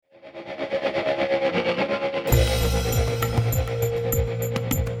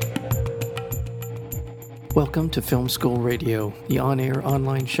Welcome to Film School Radio, the on-air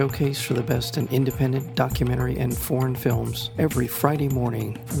online showcase for the best in independent documentary and foreign films, every Friday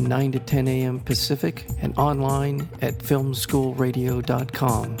morning from 9 to 10 a.m. Pacific and online at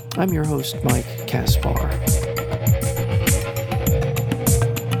filmschoolradio.com. I'm your host, Mike Kaspar.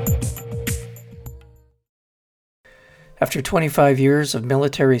 After 25 years of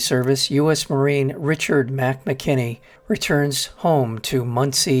military service, U.S. Marine Richard Mac McKinney returns home to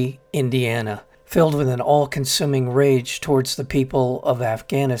Muncie, Indiana. Filled with an all-consuming rage towards the people of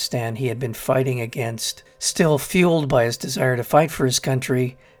Afghanistan he had been fighting against, still fueled by his desire to fight for his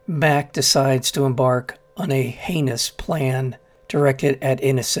country, Mac decides to embark on a heinous plan directed at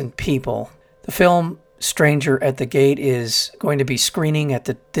innocent people. The film Stranger at the Gate is going to be screening at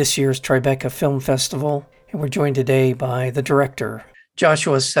this year's Tribeca Film Festival, and we're joined today by the director,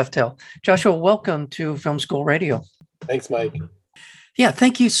 Joshua Seftel. Joshua, welcome to Film School Radio. Thanks, Mike. Yeah,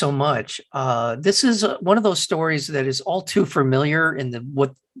 thank you so much. This is one of those stories that is all too familiar in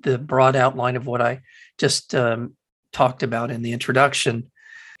the broad outline of what I just talked about in the introduction,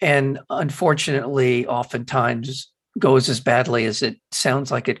 and unfortunately, oftentimes goes as badly as it sounds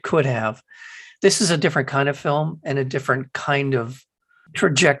like it could have. This is a different kind of film and a different kind of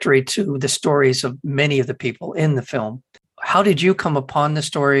trajectory to the stories of many of the people in the film. How did you come upon the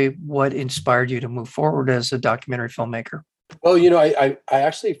story? What inspired you to move forward as a documentary filmmaker? Well, I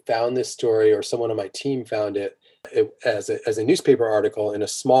actually found this story, or someone on my team found it as a newspaper article in a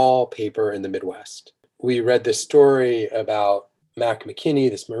small paper in the Midwest. We read this story about Mac McKinney,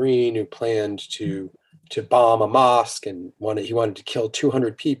 this Marine who planned to bomb a mosque and he wanted to kill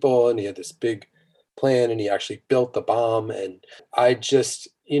 200 people, and he had this big plan, and he actually built the bomb. And I just,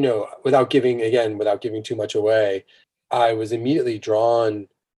 without giving too much away, I was immediately drawn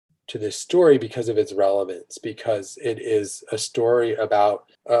to this story because of its relevance, because it is a story about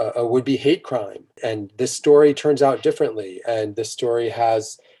a would-be hate crime. And this story turns out differently. And this story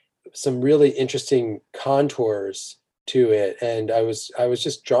has some really interesting contours to it. And I was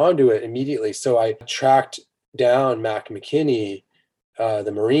just drawn to it immediately. So I tracked down Mac McKinney,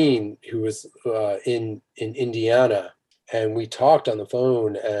 the Marine who was in Indiana, and we talked on the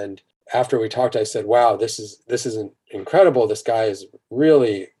phone. And after we talked, I said, wow, this is incredible. This guy is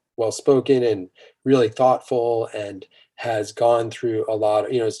really well-spoken and really thoughtful, and has gone through a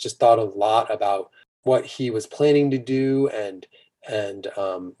lot, has just thought a lot about what he was planning to do and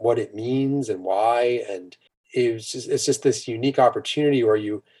what it means and why. And it's just this unique opportunity where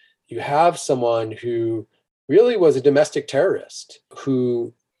you have someone who really was a domestic terrorist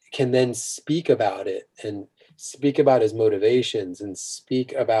who can then speak about it and speak about his motivations and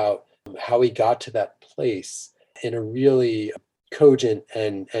speak about how he got to that place in a really cogent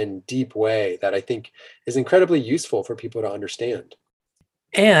and deep way that I think is incredibly useful for people to understand.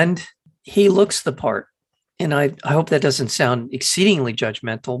 And he looks the part. And I hope that doesn't sound exceedingly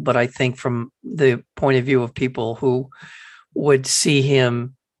judgmental, but I think from the point of view of people who would see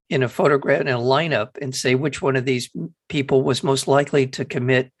him in a photograph, in a lineup, and say which one of these people was most likely to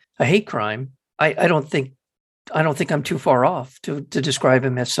commit a hate crime, I don't think I'm too far off to describe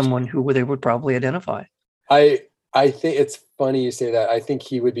him as someone who they would probably identify. I think it's funny you say that. I think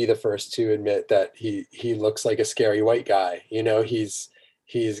he would be the first to admit that he looks like a scary white guy.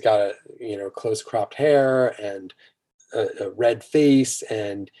 He's got close cropped hair and a red face,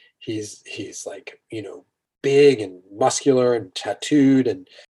 and he's like, big and muscular and tattooed, and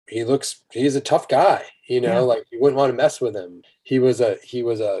he's a tough guy, like you wouldn't want to mess with him. He was a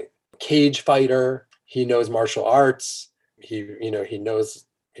cage fighter. He knows martial arts. He knows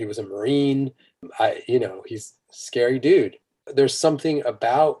he was a Marine. He's a scary dude. There's something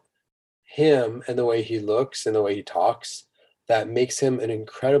about him and the way he looks and the way he talks that makes him an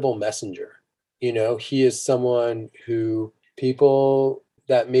incredible messenger. He is someone who people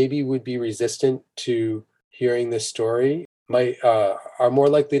that maybe would be resistant to hearing this story are more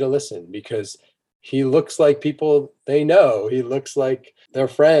likely to listen, because he looks like people they know. He looks like their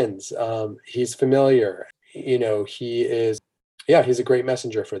friends. He's familiar. He's a great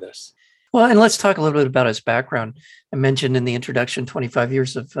messenger for this. Well, and let's talk a little bit about his background. I mentioned in the introduction 25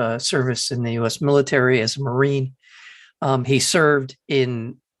 years of service in the U.S. military as a Marine. He served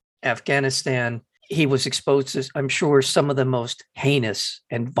in Afghanistan. He was exposed to, I'm sure, some of the most heinous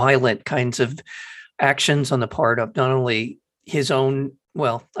and violent kinds of actions on the part of not only his own,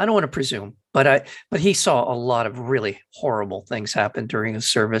 well, I don't want to presume, but he saw a lot of really horrible things happen during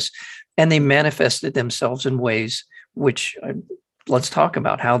his service, and they manifested themselves in ways which let's talk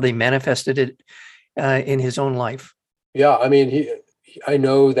about how they manifested it in his own life. Yeah, I mean, I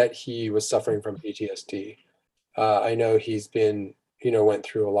know that he was suffering from PTSD. I know he's been, went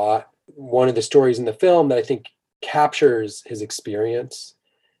through a lot. one of the stories in the film that I think captures his experience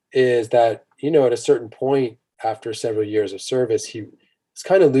is that, at a certain point after several years of service, he was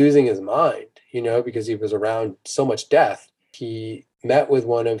kind of losing his mind, because he was around so much death. He met with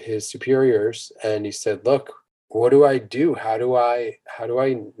one of his superiors and he said, look, what do I do? How do I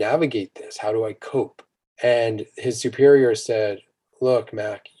navigate this? How do I cope? And his superior said, look,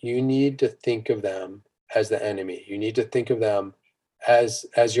 Mac, you need to think of them as the enemy. You need to think of them as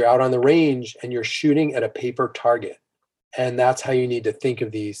you're out on the range and you're shooting at a paper target. And that's how you need to think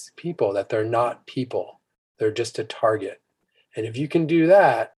of these people, that they're not people. They're just a target. And if you can do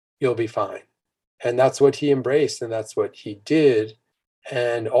that, you'll be fine. And that's what he embraced, and that's what he did.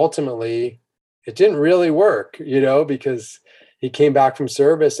 And ultimately, it didn't really work, because he came back from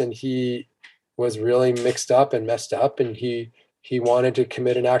service and he was really mixed up and messed up, and he wanted to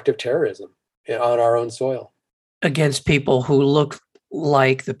commit an act of terrorism on our own soil. Against people who looked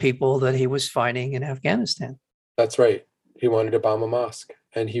like the people that he was fighting in Afghanistan. That's right. He wanted to bomb a mosque.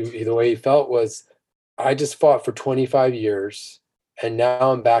 And the way he felt was, I just fought for 25 years, and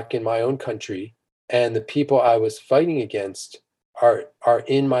now I'm back in my own country, and the people I was fighting against are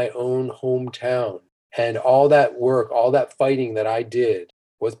in my own hometown. And all that work, all that fighting that I did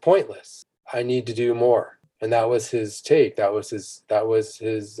was pointless. I need to do more. And that was his take. That was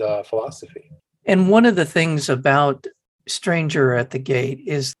his philosophy. And one of the things about Stranger at the Gate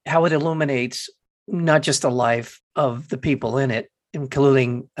is how it illuminates not just the life of the people in it,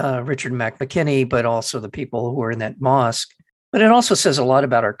 including Richard Mack McKinney, but also the people who were in that mosque. But it also says a lot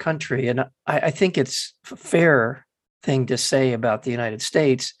about our country. And I think it's a fair thing to say about the United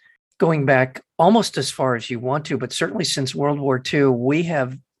States, going back almost as far as you want to, but certainly since World War II, we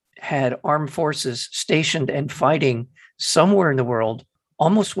have had armed forces stationed and fighting somewhere in the world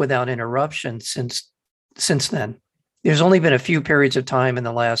almost without interruption since then. There's only been a few periods of time in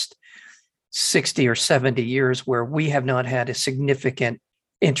the last 60 or 70 years where we have not had a significant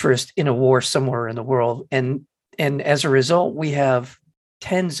interest in a war somewhere in the world. And as a result, we have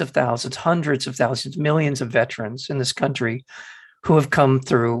tens of thousands, hundreds of thousands, millions of veterans in this country who have come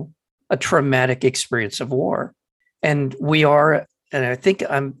through a traumatic experience of war. And we are, and I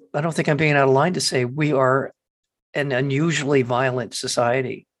don't think I'm being out of line to say we are an unusually violent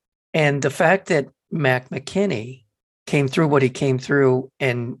society. And the fact that Mac McKinney came through what he came through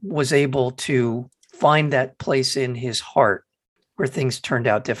and was able to find that place in his heart where things turned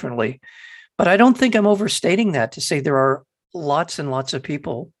out differently. But I don't think I'm overstating that to say there are lots and lots of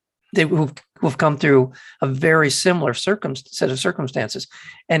people who've come through a very similar set of circumstances.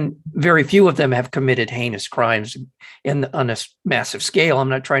 And very few of them have committed heinous crimes on a massive scale. I'm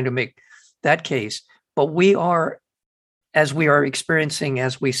not trying to make that case, but we are experiencing,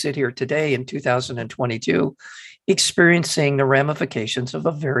 as we sit here today in 2022, experiencing the ramifications of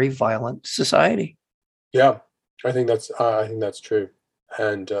a very violent society. Yeah, I think that's true.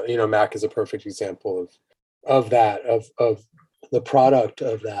 And Mac is a perfect example of that, of the product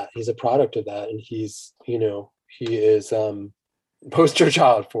of that. He's a product of that, and he is poster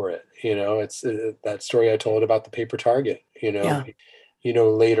child for it. It's that story I told about the paper target. Yeah.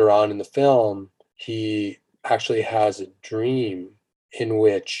 Later on in the film, he actually has a dream in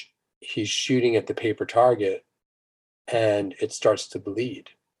which he's shooting at the paper target and it starts to bleed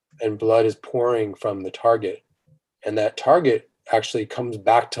and blood is pouring from the target, and that target actually comes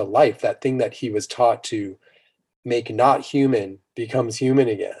back to life. That thing that he was taught to make not human becomes human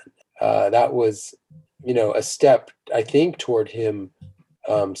again. That was a step, I think, toward him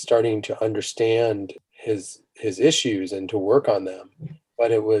starting to understand his issues and to work on them.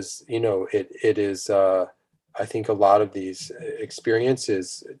 But it was it is I think a lot of these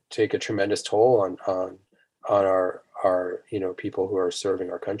experiences take a tremendous toll on our people who are serving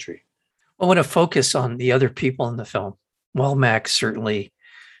our country. I want to focus on the other people in the film. Well, Mac's certainly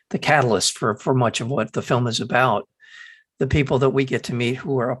the catalyst for much of what the film is about. The people that we get to meet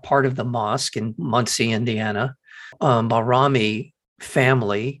who are a part of the mosque in Muncie, Indiana, Bahrami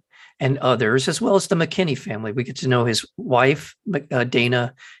family, and others, as well as the McKinney family. We get to know his wife,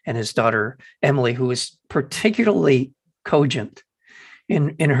 Dana, and his daughter, Emily, who is particularly cogent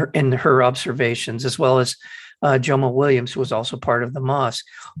in her observations, as well as Joma Williams, who was also part of the mosque.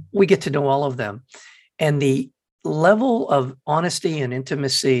 We get to know all of them. And the level of honesty and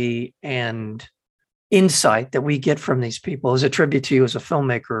intimacy and insight that we get from these people is a tribute to you as a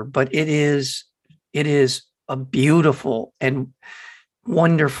filmmaker, but it is a beautiful and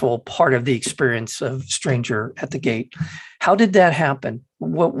wonderful part of the experience of Stranger at the Gate. How did that happen?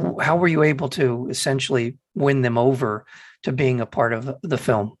 How were you able to essentially win them over to being a part of the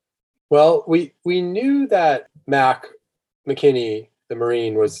film? Well, we knew that Mac McKinney, the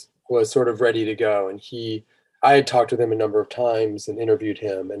Marine, was was sort of ready to go. And I had talked with him a number of times and interviewed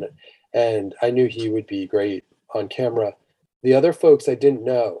him, and I knew he would be great on camera. The other folks I didn't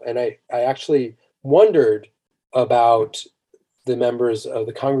know. And I actually wondered about the members of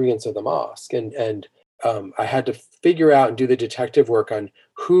the congregants of the mosque. And I had to figure out and do the detective work on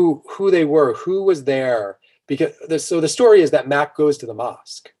who they were, who was there. Because the story is that Mac goes to the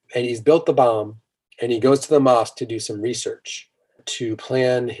mosque and he's built the bomb, and he goes to the mosque to do some research to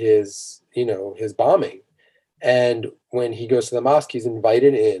plan his bombing. And when he goes to the mosque, he's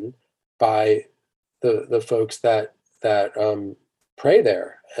invited in by the folks that pray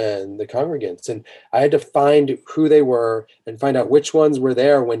there and the congregants. And I had to find who they were and find out which ones were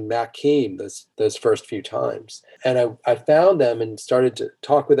there when Mac came those first few times. And I found them and started to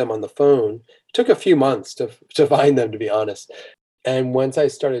talk with them on the phone. It took a few months to find them, to be honest. And once I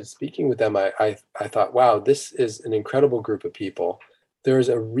started speaking with them, I thought, wow, this is an incredible group of people. There's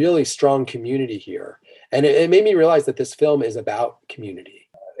a really strong community here. And it made me realize that this film is about community.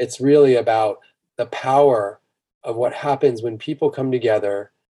 It's really about the power of what happens when people come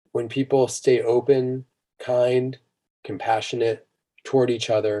together, when people stay open, kind, compassionate toward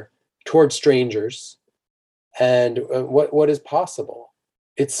each other, toward strangers, and what is possible.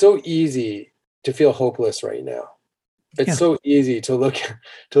 It's so easy to feel hopeless right now. It's so easy to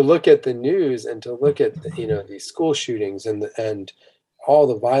look at the news and to look at these school shootings and all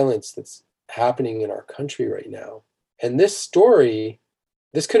the violence that's happening in our country right now. And this story,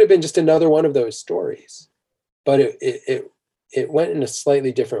 this could have been just another one of those stories, but it went in a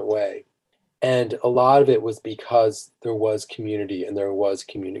slightly different way. And a lot of it was because there was community and there was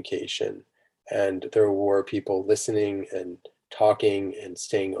communication, and there were people listening and talking and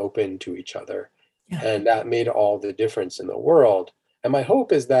staying open to each other. Yeah. And that made all the difference in the world. And my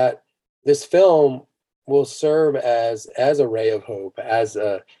hope is that this film will serve as a ray of hope, as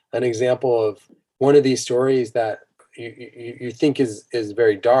an example of one of these stories that you think is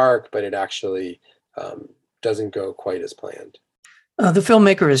very dark, but it actually doesn't go quite as planned. The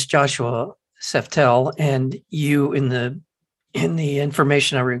filmmaker is Joshua Seftel, and you in the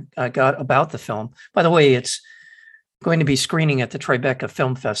information I got about the film. By the way, it's going to be screening at the Tribeca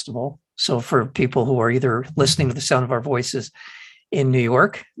Film Festival. So for people who are either listening to the sound of our voices in New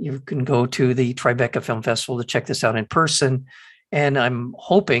York, you can go to the Tribeca Film Festival to check this out in person. And I'm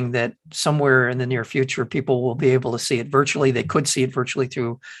hoping that somewhere in the near future, people will be able to see it virtually. They could see it virtually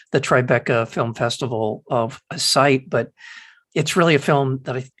through the Tribeca Film Festival of a site, but it's really a film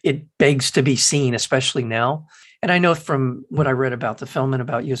that it begs to be seen, especially now. And I know from what I read about the film and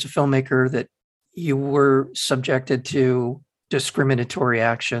about you as a filmmaker that you were subjected to discriminatory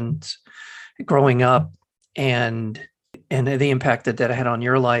actions growing up, and the impact that had on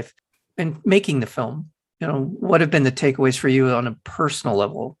your life and making the film. What have been the takeaways for you on a personal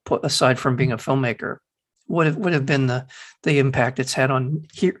level, aside from being a filmmaker? What have been the impact it's had on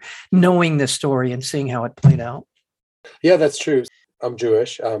knowing the story and seeing how it played out? Yeah, that's true. I'm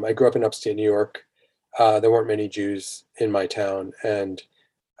Jewish. I grew up in upstate New York. There weren't many Jews in my town, and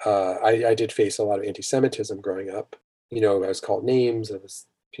I did face a lot of anti-Semitism growing up. I was called names.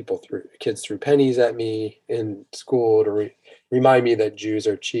 Kids threw pennies at me in school to remind me that Jews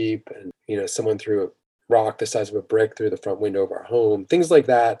are cheap, and someone threw a rock the size of a brick through the front window of our home. Things like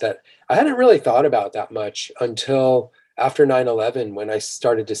that I hadn't really thought about that much until after 9/11, when I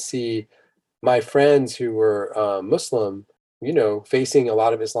started to see my friends who were Muslim, facing a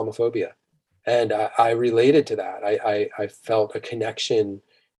lot of Islamophobia. And I related to that. I felt a connection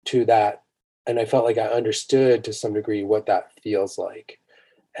to that. And I felt like I understood to some degree what that feels like.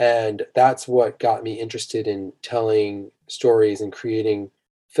 And that's what got me interested in telling stories and creating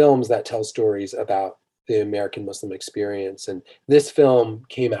films that tell stories about the American Muslim experience. And this film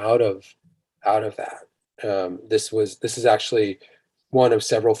came out of that. This is actually one of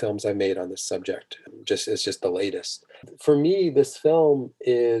several films I made on this subject. It's just the latest. For me, this film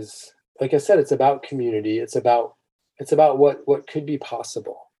is, like I said, it's about community. It's about what could be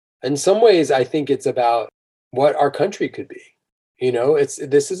possible. In some ways, I think it's about what our country could be.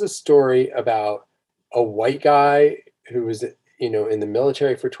 This is a story about a white guy who was, in the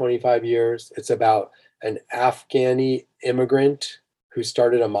military for 25 years. It's about an Afghani immigrant who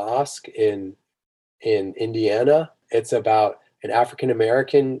started a mosque in Indiana. It's about an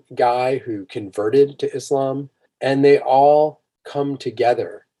African-American guy who converted to Islam, and they all come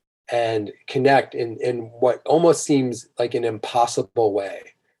together and connect in what almost seems like an impossible way,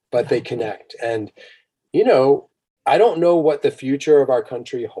 but they connect. And, I don't know what the future of our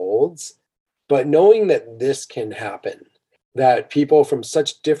country holds, but knowing that this can happen, that people from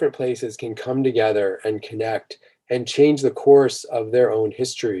such different places can come together and connect and change the course of their own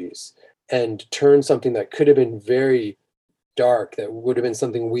histories and turn something that could have been very dark, that would have been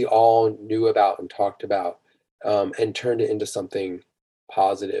something we all knew about and talked about, and turned it into something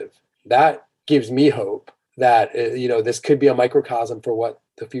positive. That gives me hope that this could be a microcosm for what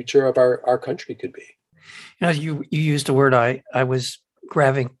the future of our country could be. You used a word I was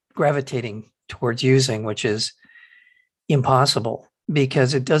gravitating towards using, which is impossible,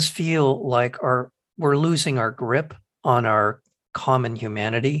 because it does feel like we're losing our grip on our common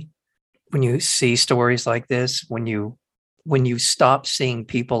humanity. When you see stories like this, when you stop seeing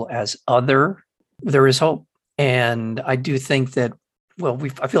people as other, there is hope. And I do think that,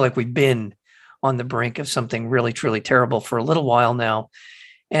 I feel like we've been on the brink of something really, truly terrible for a little while now.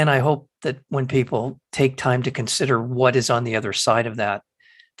 And I hope that when people take time to consider what is on the other side of that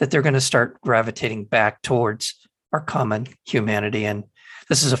they're going to start gravitating back towards our common humanity. And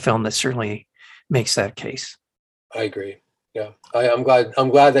this is a film that certainly makes that case. I agree. Yeah, I'm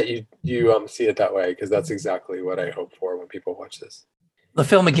glad that you see it that way, because that's exactly what I hope for when people watch this. The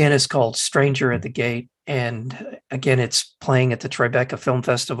film, again, is called Stranger at the Gate. And again, it's playing at the Tribeca Film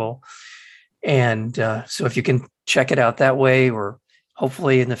Festival. And so if you can check it out that way, or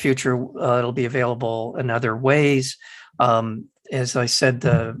hopefully in the future, it'll be available in other ways. As I said,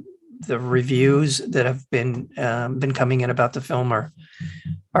 the reviews that have been coming in about the film are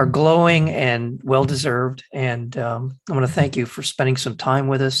glowing and well-deserved. And I want to thank you for spending some time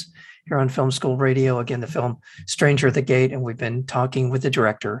with us here on Film School Radio. Again, the film Stranger at the Gate, and we've been talking with the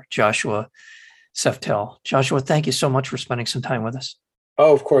director, Joshua Seftel. Joshua, thank you so much for spending some time with us.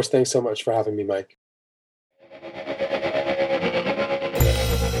 Oh, of course. Thanks so much for having me, Mike.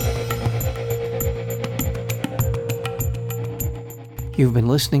 You've been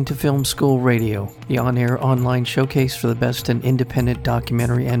listening to Film School Radio, the on-air online showcase for the best in independent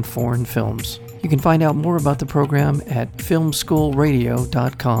documentary and foreign films. You can find out more about the program at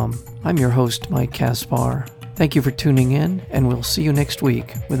filmschoolradio.com. I'm your host, Mike Kaspar. Thank you for tuning in, and we'll see you next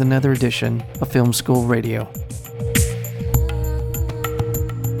week with another edition of Film School Radio.